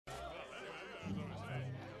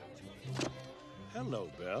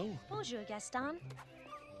Hello, Belle. Bonjour, Gaston.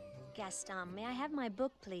 Gaston, may I have my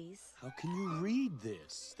book, please? How can you read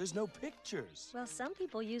this? There's no pictures. Well, some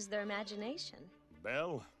people use their imagination.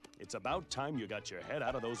 Belle, it's about time you got your head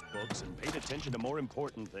out of those books and paid attention to more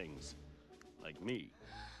important things. Like me.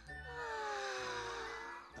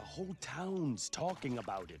 The whole town's talking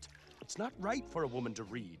about it. It's not right for a woman to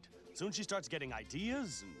read. Soon she starts getting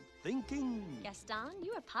ideas and thinking. Gaston,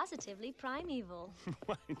 you are positively primeval.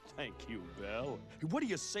 Why, thank you, Belle. What do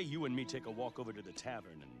you say you and me take a walk over to the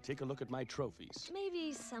tavern and take a look at my trophies?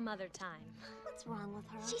 Maybe some other time. What's wrong with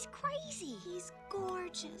her? She's crazy. He's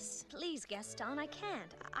gorgeous. Please, Gaston, I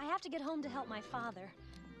can't. I have to get home to help my father.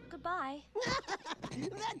 Goodbye.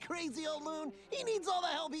 That crazy old loon, he needs all the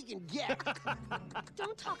help he can get.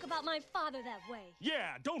 Don't talk about my father that way.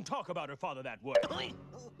 Yeah, don't talk about her father that way.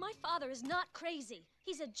 My father is not crazy.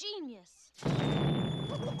 He's a genius.